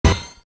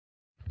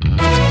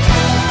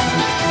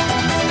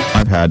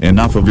had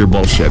enough of your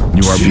bullshit.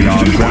 You are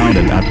beyond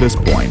grounded at this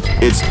point.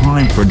 It's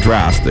time for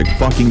drastic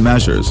fucking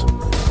measures.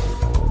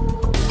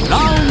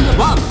 Round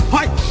 1,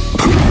 fight!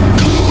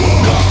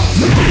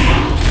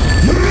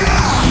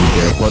 You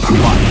dare put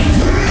one.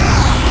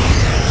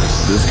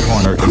 This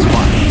corner is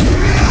fine.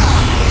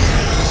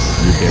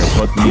 You dare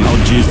put me, oh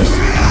Jesus.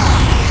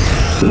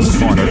 This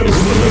corner is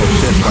for little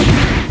shit like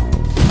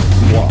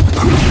walk.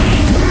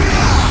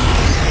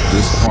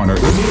 This corner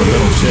is for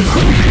little shit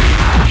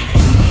like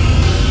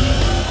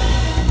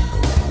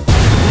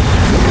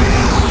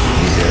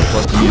you dare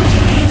put me in.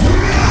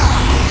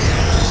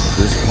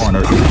 This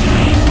corner is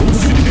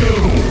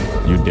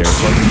you dare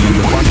put me in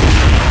the bucket.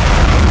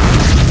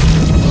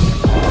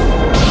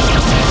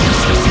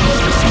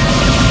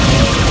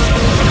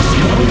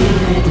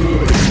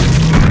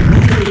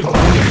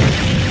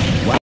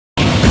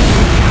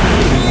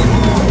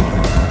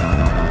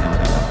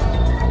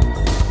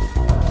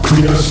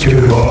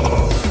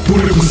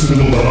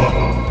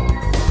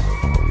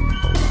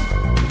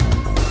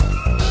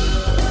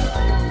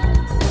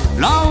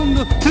 Round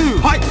 2,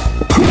 fight!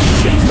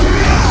 Shit.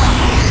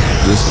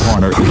 This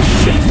corner is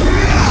shit.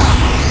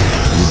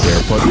 You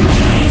dare put me.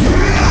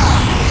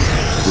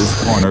 This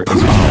corner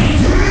is out.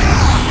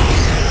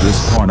 This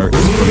corner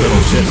is for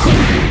little shit.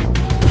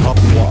 Up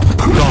walk,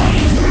 gone.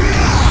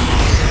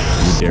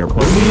 You dare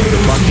put me in the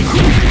fucking.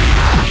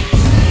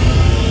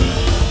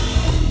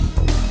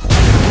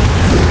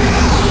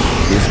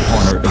 This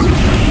corner is.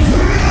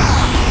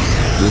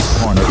 This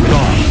corner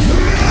gone.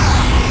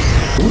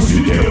 You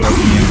dare put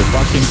me in the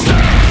fucking.